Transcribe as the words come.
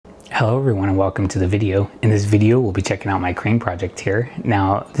Hello everyone and welcome to the video. In this video we'll be checking out my crane project here.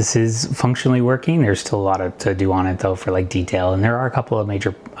 Now this is functionally working. There's still a lot to do on it though for like detail, and there are a couple of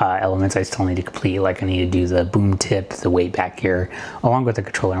major elements I still need to complete. Like I need to do the boom tip, the weight back here, along with the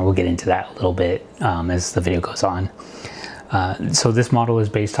controller, and we'll get into that a little bit as the video goes on. So this model is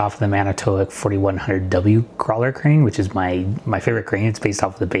based off of the Manitowoc 4100W crawler crane, which is my favorite crane. It's based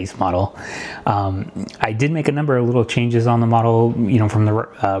off of the base model. I did make a number of little changes on the model, you know, from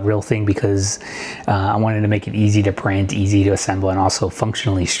the real thing, because I wanted to make it easy to print, easy to assemble, and also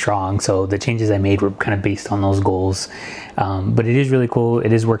functionally strong. So the changes I made were kind of based on those goals. But it is really cool.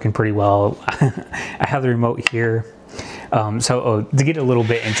 It is working pretty well. I have the remote here. To get a little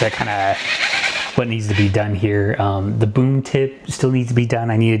bit into kind of what needs to be done here. The boom tip still needs to be done.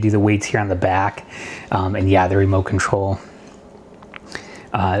 I need to do the weights here on the back. And yeah, the remote control.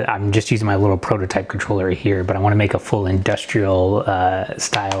 I'm just using my little prototype controller here, but I want to make a full industrial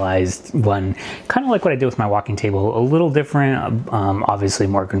stylized one. Kind of like what I did with my walking table. A little different, obviously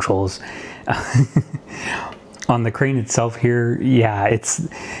more controls. On the crane itself here, yeah,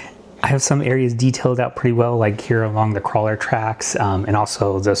 I have some areas detailed out pretty well, like here along the crawler tracks, and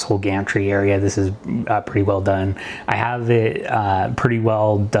also this whole gantry area. This is pretty well done. I have it pretty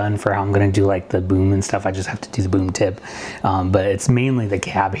well done for how I'm going to do like the boom and stuff. I just have to do the boom tip, but it's mainly the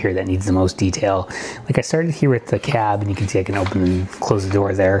cab here that needs the most detail. Like I started here with the cab, and you can see I can open and close the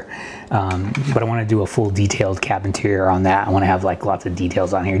door there, but I want to do a full detailed cab interior on that. I want to have like lots of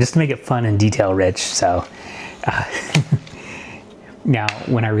details on here just to make it fun and detail rich. So now,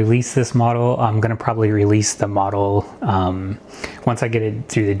 when I release this model, I'm going to probably release the model once I get it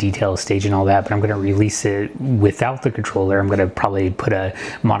through the detail stage and all that, but I'm going to release it without the controller. I'm going to probably put a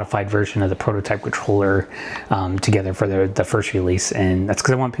modified version of the prototype controller together for the first release, and that's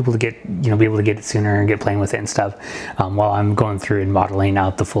because I want people to get, be able to get it sooner and get playing with it and stuff, while I'm going through and modeling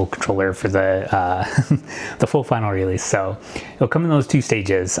out the full controller for the the full final release. So it'll come in those two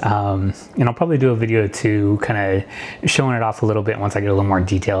stages, and I'll probably do a video too, kind of showing it off a little bit once I get a little more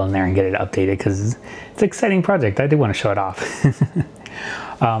detail in there and get it updated, because it's an exciting project. I do want to show it off.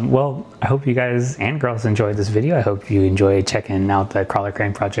 Well, I hope you guys and girls enjoyed this video. I hope you enjoyed checking out the crawler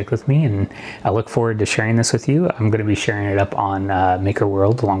crane project with me, and I look forward to sharing this with you. I'm going to be sharing it up on Maker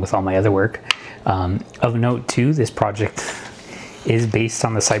World along with all my other work. Of note too, this project is based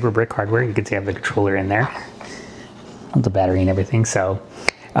on the Cyberbrick hardware. You can see I have the controller in there, the battery and everything. So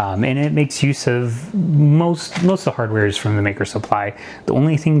and it makes use of most of the hardware is from the Maker Supply. The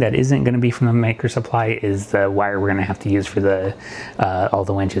only thing that isn't going to be from the Maker Supply is the wire we're going to have to use for the all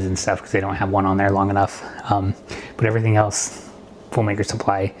the winches and stuff, because they don't have one on there long enough. But everything else, full Maker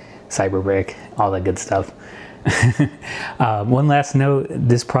Supply, Cyberbrick, all that good stuff. One last note,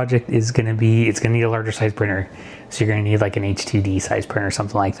 this project is going to need a larger size printer, so you're going to need like an H2D size printer or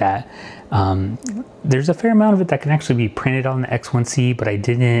something like that. There's a fair amount of it that can actually be printed on the X1C, but I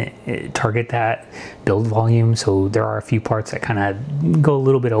didn't target that build volume, so there are a few parts that kind of go a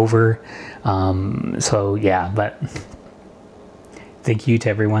little bit over. So yeah, but thank you to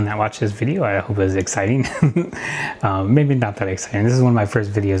everyone that watched this video. I hope it was exciting. Maybe not that exciting. This is one of my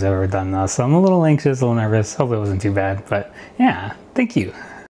first videos I've ever done though, so I'm a little anxious, a little nervous. Hopefully it wasn't too bad, but yeah, thank you.